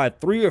 I can buy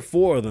 3 or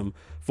 4 of them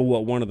for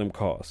what one of them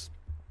costs.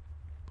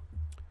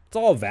 It's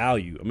all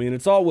value. I mean,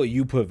 it's all what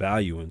you put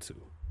value into.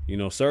 You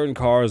know, certain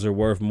cars are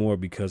worth more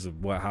because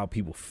of how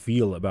people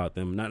feel about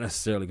them, not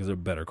necessarily because they're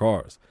better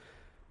cars.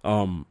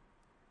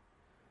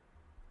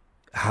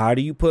 How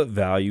do you put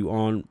value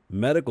on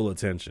medical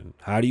attention?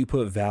 How do you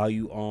put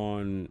value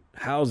on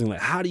housing?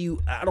 Like, I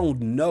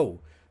don't know.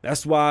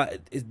 That's why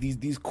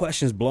these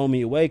questions blow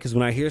me away. Because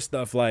when I hear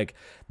stuff like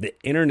the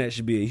internet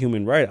should be a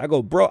human right, I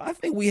go, bro, I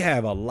think we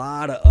have a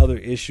lot of other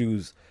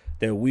issues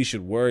that we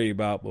should worry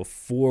about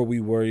before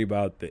we worry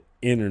about the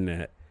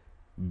internet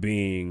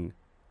being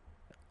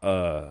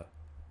a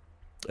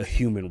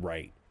human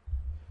right.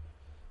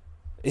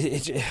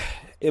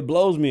 It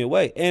blows me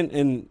away.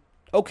 And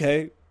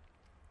okay.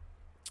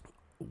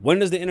 When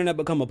does the internet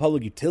become a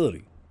public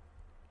utility?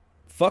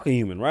 Fuck a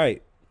human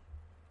right.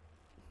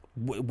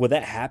 Will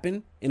that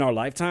happen in our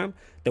lifetime?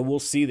 That we'll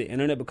see the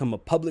internet become a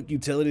public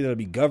utility that'll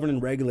be governed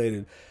and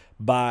regulated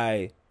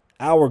by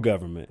our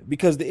government?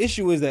 Because the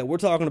issue is that we're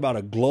talking about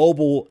a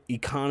global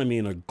economy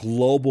and a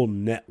global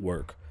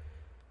network.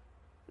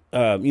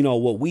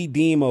 What we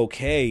deem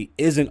okay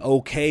isn't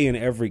okay in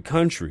every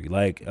country.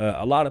 Like,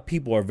 a lot of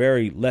people are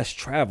very less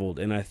traveled,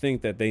 and I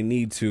think that they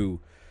need to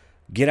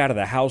get out of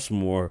the house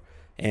more.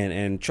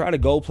 And try to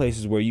go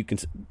places where you can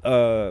see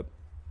the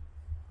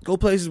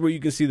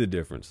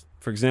difference.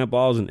 For example,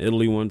 I was in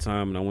Italy one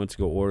time and I went to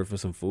go order for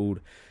some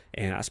food,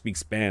 and I speak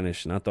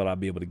Spanish, and I thought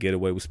I'd be able to get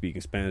away with speaking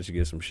Spanish to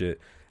get some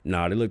shit.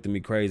 Nah, they looked at me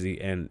crazy,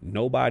 and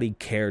nobody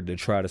cared to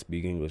try to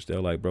speak English.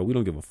 They're like, bro, we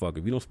don't give a fuck.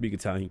 If you don't speak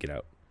Italian, get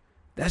out.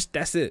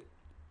 That's it.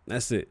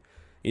 That's it.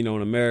 You know,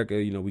 in America,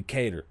 we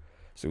cater.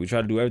 So we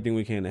try to do everything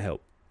we can to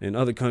help. In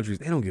other countries,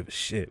 they don't give a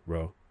shit,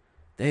 bro.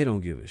 They don't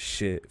give a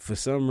shit. For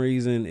some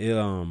reason,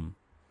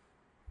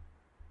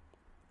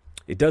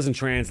 it doesn't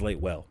translate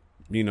well,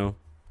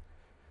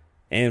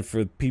 and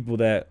for people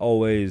that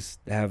always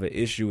have an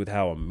issue with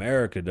how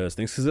America does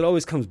things, because it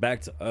always comes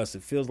back to us.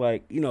 It feels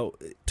like,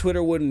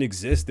 Twitter wouldn't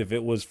exist if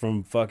it was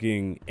from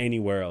fucking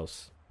anywhere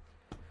else.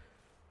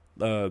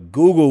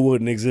 Google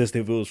wouldn't exist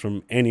if it was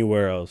from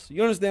anywhere else.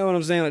 You understand what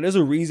I'm saying? Like, there's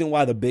a reason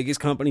why the biggest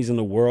companies in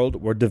the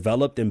world were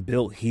developed and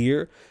built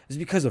here is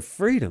because of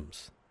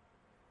freedoms.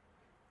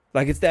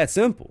 Like, it's that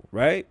simple,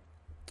 right?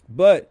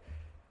 But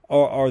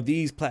are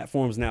these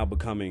platforms now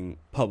becoming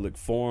public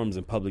forums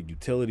and public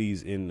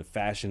utilities in the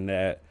fashion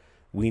that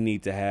we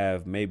need to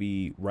have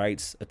maybe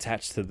rights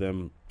attached to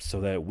them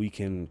so that we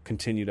can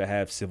continue to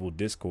have civil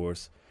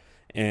discourse?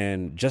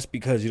 And just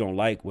because you don't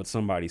like what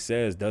somebody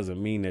says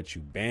doesn't mean that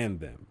you ban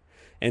them.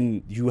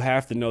 And you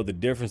have to know the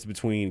difference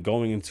between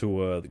going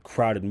into a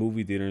crowded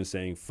movie theater and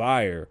saying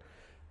fire.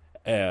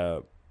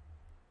 You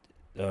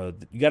got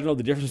to know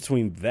the difference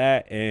between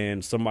that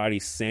and somebody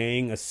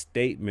saying a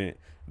statement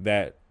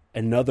that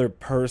another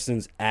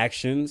person's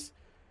actions,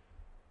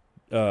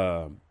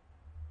 damn,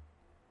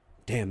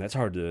 that's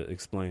hard to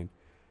explain.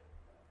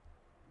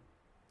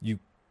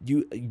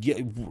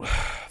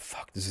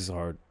 Fuck, this is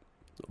hard.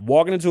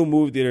 Walking into a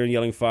movie theater and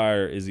yelling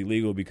fire is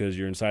illegal because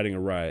you're inciting a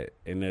riot,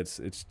 and it's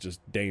just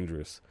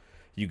dangerous.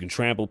 You can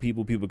trample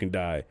people, people can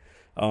die.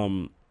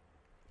 When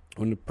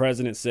the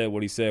president said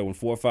what he said, when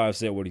 4-5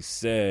 said what he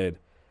said,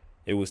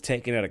 it was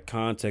taken out of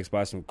context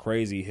by some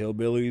crazy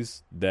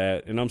hillbillies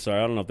and I'm sorry,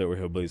 I don't know if they were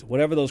hillbillies.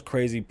 Whatever those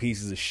crazy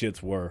pieces of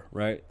shits were,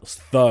 right? Those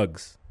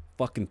thugs,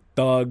 fucking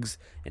thugs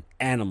and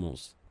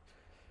animals.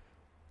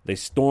 They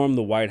stormed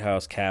the White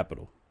House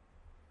Capitol.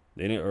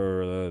 They didn't,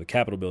 or the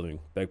Capitol building,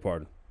 beg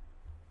pardon.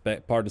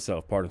 Pardon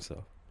self.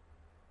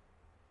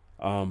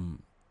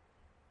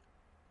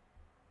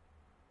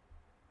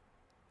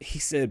 he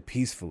said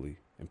peacefully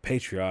and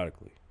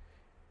patriotically,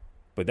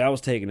 but that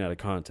was taken out of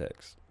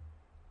context.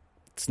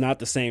 It's not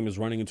the same as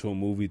running into a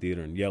movie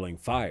theater and yelling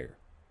fire.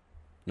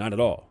 Not at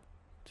all.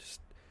 Just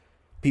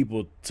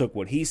people took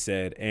what he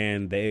said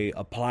and they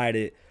applied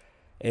it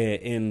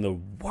in the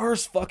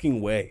worst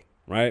fucking way,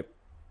 right?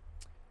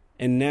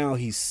 And now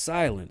he's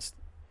silenced.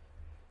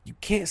 You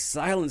can't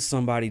silence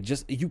somebody,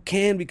 you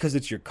can because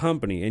it's your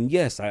company. And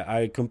yes,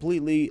 I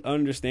completely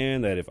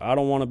understand that if I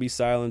don't want to be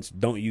silenced,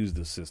 don't use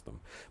the system.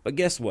 But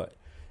guess what?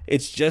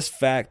 It's just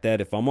fact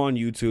that if I'm on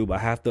YouTube, I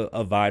have to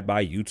abide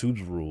by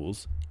YouTube's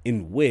rules,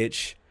 in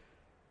which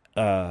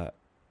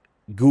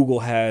Google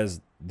has,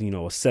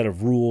 a set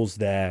of rules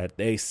that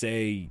they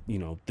say,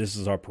 this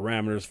is our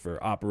parameters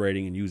for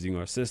operating and using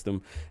our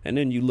system. And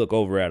then you look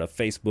over at a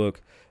Facebook.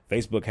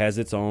 Facebook has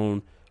its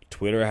own.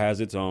 Twitter has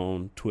its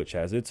own, Twitch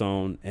has its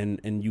own,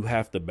 and you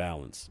have to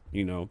balance,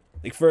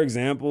 Like, for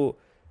example,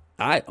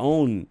 I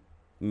own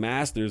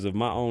masters of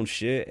my own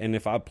shit, and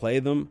if I play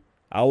them,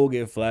 I will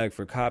get flagged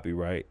for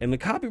copyright. And the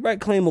copyright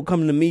claim will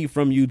come to me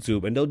from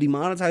YouTube, and they'll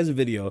demonetize a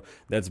video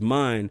that's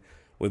mine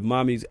with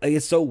my music.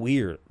 It's so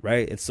weird,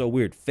 right? It's so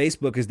weird.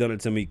 Facebook has done it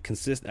to me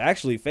consistent.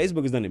 Actually,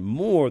 Facebook has done it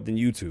more than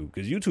YouTube,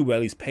 because YouTube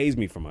at least pays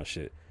me for my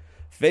shit.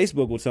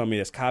 Facebook will tell me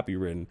it's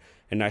copywritten,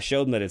 and I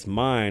show them that it's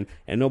mine,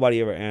 and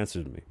nobody ever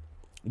answers me.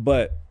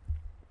 But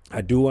I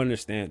do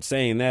understand.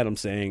 Saying that, I'm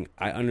saying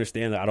I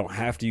understand that I don't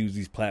have to use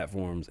these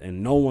platforms,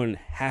 and no one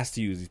has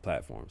to use these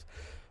platforms.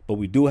 But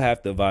we do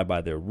have to abide by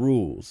their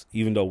rules,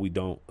 even though we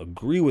don't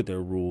agree with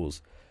their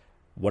rules.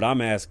 What I'm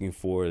asking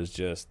for is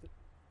just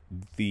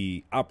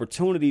the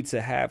opportunity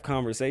to have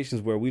conversations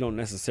where we don't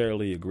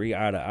necessarily agree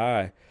eye to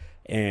eye,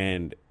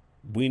 and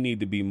we need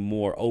to be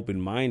more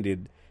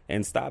open-minded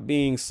and stop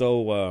being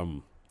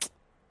so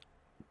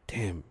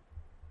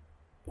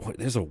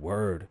there's a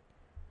word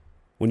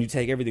when you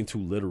take everything too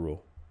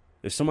literal.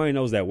 If somebody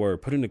knows that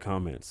word, put it in the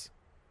comments.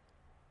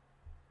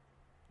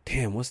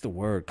 Damn, what's the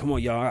word? Come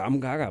on, y'all.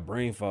 I got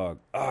brain fog.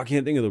 Oh, I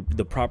can't think of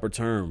the proper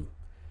term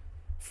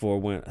for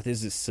when.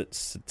 Is it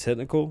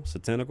satanical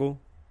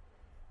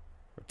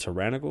or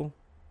tyrannical?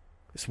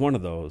 It's one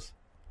of those.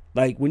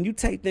 Like, when you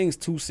take things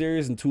too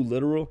serious and too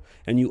literal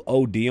and you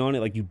OD on it,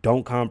 like you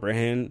don't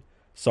comprehend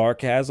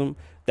sarcasm,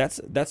 that's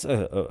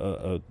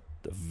a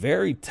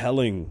very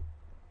telling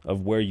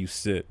of where you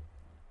sit.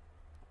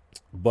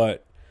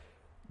 But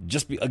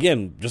just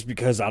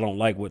because I don't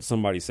like what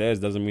somebody says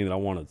doesn't mean that I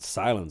want to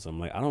silence them.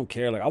 Like, I don't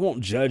care. Like, I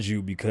won't judge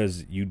you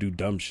because you do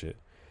dumb shit.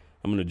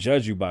 I'm going to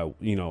judge you by,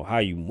 how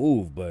you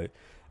move,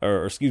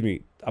 or excuse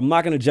me, I'm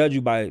not going to judge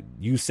you by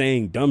you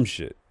saying dumb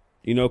shit,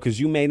 because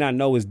you may not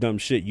know it's dumb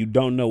shit. You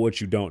don't know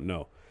what you don't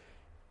know.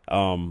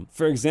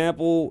 For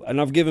example, and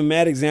I've given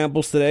mad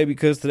examples today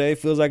because today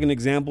feels like an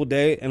example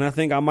day, and I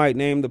think I might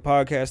name the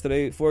podcast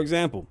today for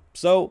example.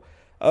 So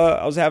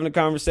I was having a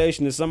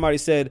conversation and somebody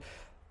said,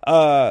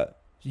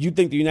 you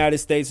think the United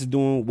States is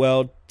doing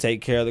well to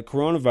take care of the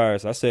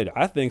coronavirus? I said,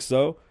 I think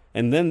so.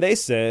 And then they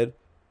said,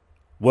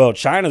 well,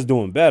 China's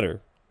doing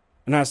better.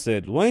 And I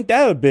said, well, ain't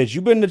that a bitch?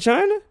 You been to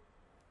China?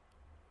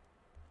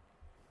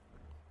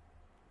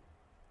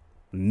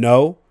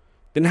 No.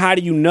 Then how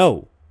do you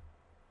know?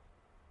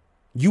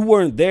 You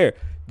weren't there.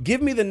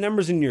 Give me the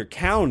numbers in your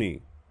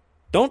county.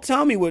 Don't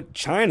tell me what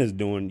China's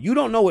doing. You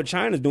don't know what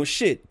China's doing.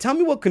 Shit, tell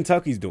me what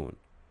Kentucky's doing.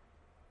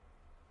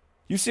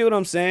 You see what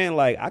I'm saying?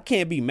 Like, I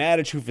can't be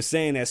mad at you for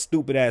saying that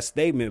stupid ass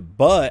statement,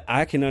 but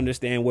I can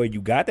understand where you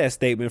got that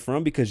statement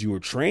from because you were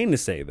trained to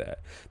say that.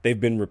 They've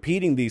been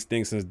repeating these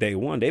things since day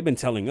one. They've been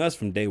telling us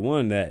from day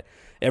one that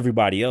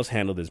everybody else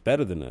handled this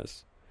better than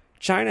us.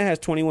 China has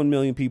 21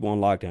 million people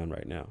on lockdown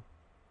right now.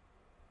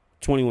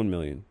 21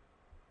 million.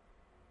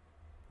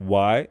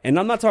 Why? And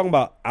I'm not talking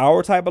about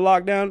our type of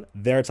lockdown,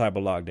 their type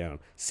of lockdown.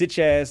 Sit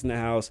your ass in the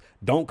house.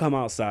 Don't come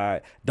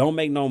outside. Don't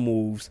make no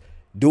moves.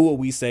 Do what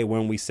we say,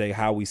 when we say,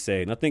 how we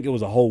say. And I think it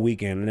was a whole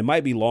weekend, and it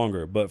might be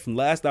longer. But from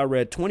last I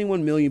read,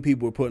 21 million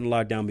people were put in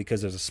lockdown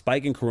because there's a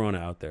spike in corona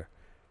out there.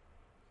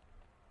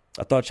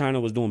 I thought China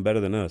was doing better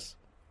than us.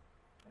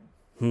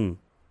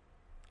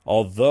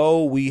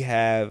 Although we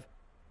have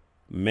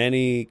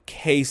many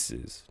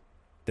cases,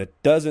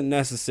 that doesn't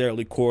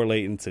necessarily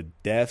correlate into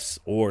deaths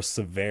or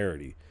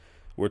severity.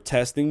 We're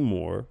testing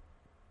more.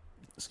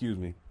 Excuse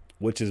me.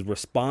 Which is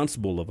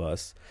responsible of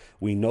us.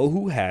 We know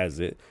who has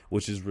it,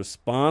 which is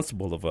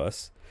responsible of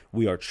us.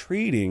 We are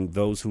treating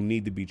those who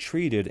need to be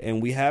treated,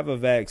 and we have a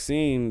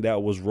vaccine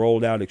that was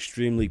rolled out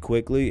extremely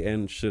quickly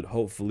and should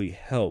hopefully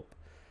help.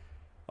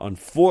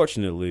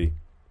 Unfortunately,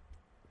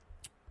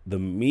 the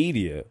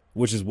media,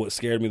 which is what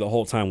scared me the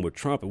whole time with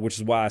Trump, which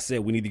is why I said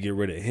we need to get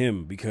rid of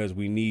him, because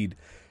we need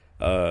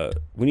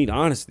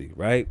honesty,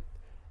 right?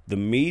 The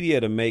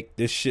media, to make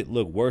this shit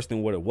look worse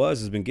than what it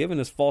was, has been giving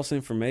us false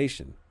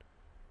information.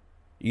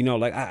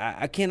 Like,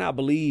 I cannot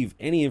believe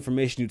any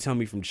information you tell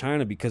me from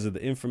China because of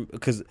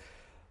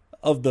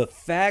the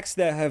facts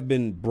that have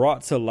been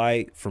brought to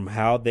light from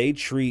how they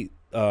treat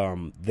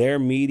their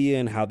media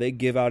and how they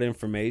give out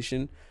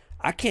information.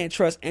 I can't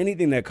trust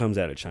anything that comes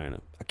out of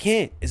China. I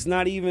can't. It's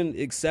not even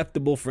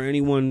acceptable for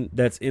anyone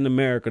that's in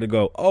America to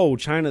go, oh,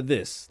 China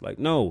this. Like,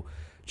 no.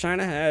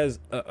 China has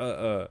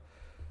a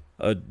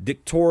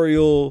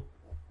dictatorial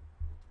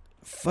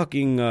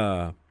fucking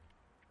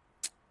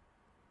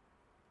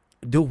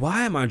dude,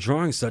 why am I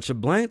drawing such a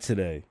blank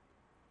today?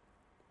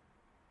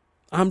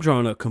 I'm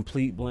drawing a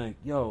complete blank.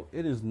 Yo,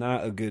 it is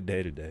not a good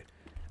day today.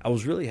 I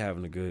was really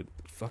having a good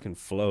fucking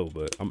flow,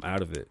 but I'm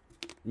out of it.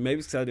 Maybe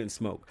it's because I didn't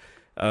smoke.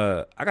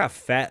 I got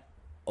fat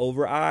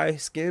over eye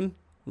skin.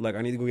 Like,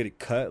 I need to go get it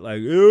cut. Like,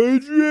 you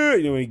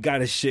know, he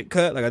got his shit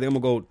cut. Like, I think I'm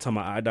going to go tell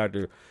my eye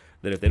doctor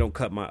that if they don't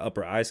cut my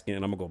upper eye skin,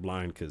 I'm going to go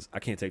blind because I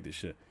can't take this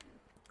shit.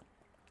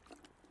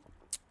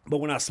 But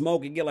when I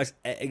smoke, it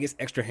gets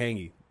extra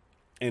hangy.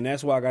 And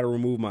that's why I got to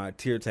remove my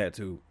tear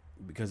tattoo.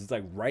 Because it's,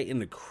 like, right in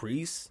the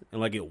crease. And,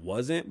 like, it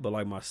wasn't. But,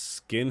 like, my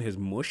skin has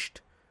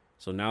mushed.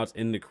 So now it's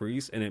in the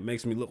crease. And it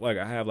makes me look like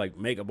I have, like,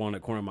 makeup on the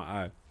corner of my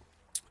eye.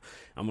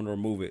 I'm going to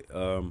remove it.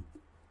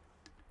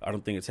 I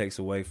don't think it takes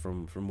away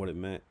from what it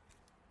meant.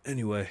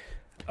 Anyway,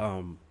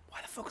 why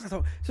the fuck was I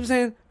talking? See what I'm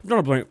saying? I'm drawing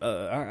a blank.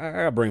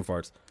 I got brain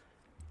farts.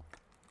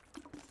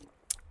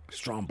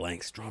 Strong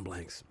blanks.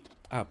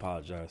 I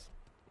apologize.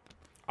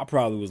 I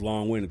probably was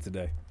long-winded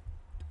today.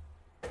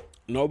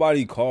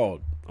 Nobody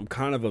called. I'm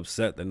kind of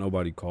upset that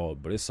nobody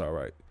called, but it's all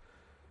right.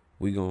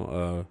 We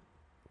gonna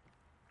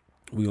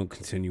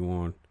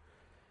continue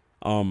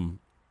on.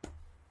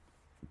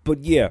 But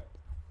yeah,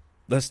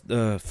 let's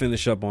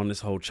finish up on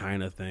this whole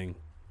China thing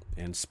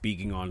and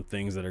speaking on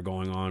things that are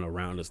going on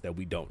around us that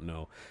we don't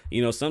know.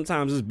 You know,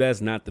 sometimes it's best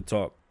not to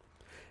talk.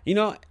 You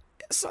know,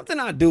 something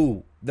I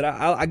do that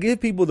I give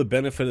people the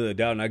benefit of the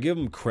doubt, and I give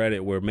them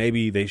credit where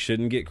maybe they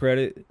shouldn't get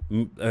credit.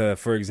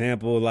 For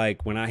example,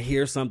 like when I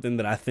hear something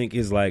that I think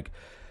is like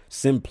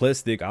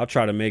simplistic, I'll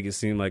try to make it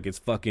seem like it's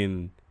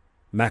fucking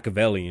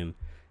Machiavellian,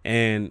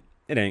 and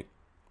it ain't.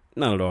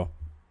 Not at all.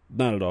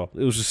 Not at all.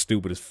 It was just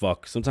stupid as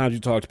fuck. Sometimes you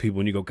talk to people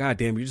and you go, God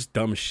damn, you're just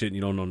dumb as shit and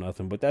you don't know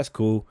nothing. But that's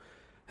cool.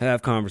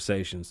 Have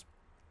conversations.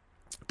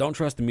 Don't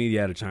trust the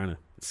media out of China.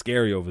 It's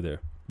scary over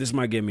there. This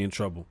might get me in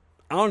trouble.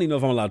 I don't even know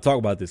if I'm allowed to talk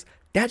about this.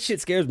 That shit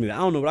scares me. I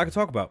don't know what I can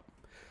talk about.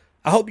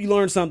 I hope you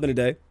learned something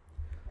today.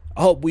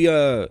 I hope we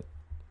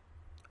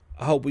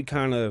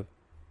kind of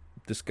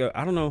discuss.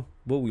 I don't know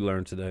what we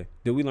learned today.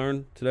 Did we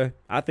learn today?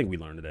 I think we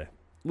learned today.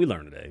 We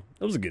learned today.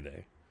 It was a good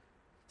day.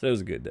 So it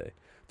was a good day.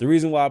 The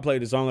reason why I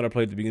played the song that I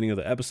played at the beginning of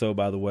the episode,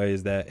 by the way,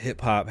 is that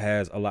hip hop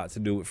has a lot to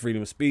do with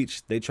freedom of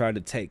speech. They tried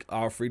to take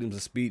our freedoms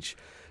of speech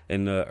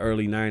in the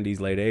early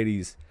 90s, late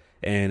 80s.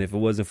 And if it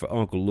wasn't for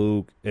Uncle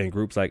Luke and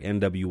groups like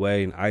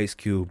NWA and Ice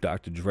Cube,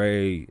 Dr.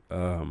 Dre,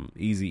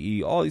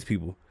 Eazy-E, all these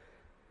people,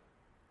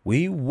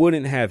 we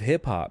wouldn't have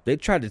hip hop. They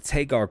tried to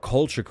take our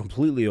culture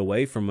completely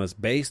away from us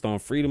based on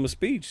freedom of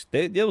speech.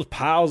 There was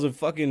piles of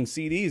fucking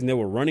CDs and they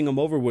were running them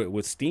over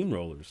with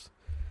steamrollers.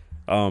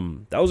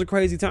 That was a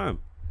crazy time.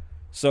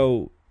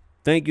 So,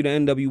 thank you to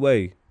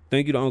NWA.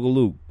 Thank you to Uncle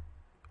Luke.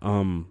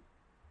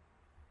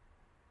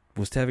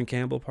 Was Tevin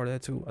Campbell part of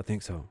that too? I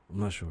think so.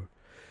 I'm not sure.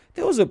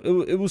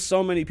 It was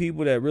so many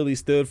people that really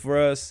stood for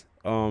us.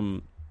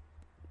 We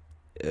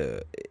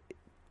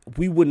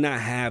would not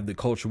have the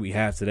culture we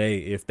have today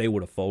if they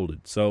would have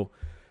folded. So,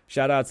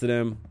 shout out to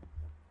them.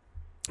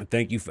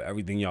 Thank you for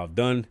everything y'all have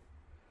done.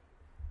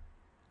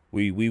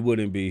 We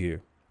wouldn't be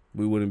here.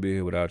 We wouldn't be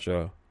here without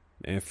y'all.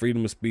 And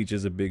freedom of speech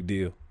is a big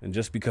deal. And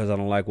just because I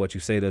don't like what you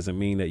say doesn't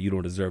mean that you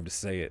don't deserve to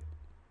say it.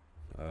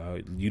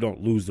 You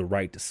don't lose the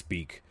right to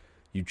speak.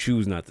 You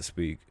choose not to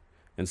speak.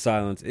 And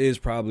silence is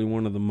probably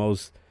one of the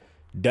most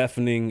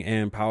deafening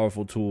and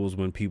powerful tools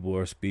when people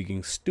are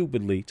speaking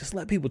stupidly. Just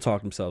let people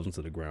talk themselves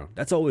into the ground.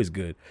 That's always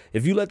good.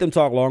 If you let them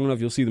talk long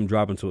enough, you'll see them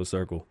drop into a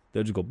circle.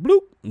 They'll just go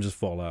bloop and just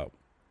fall out.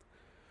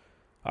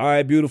 All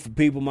right, beautiful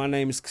people. My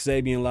name is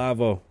Kasabian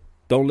Lavo.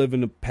 Don't live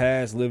in the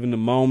past. Live in the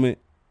moment.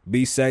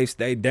 Be safe.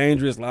 Stay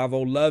dangerous. Lavo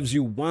loves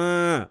you.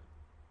 Why?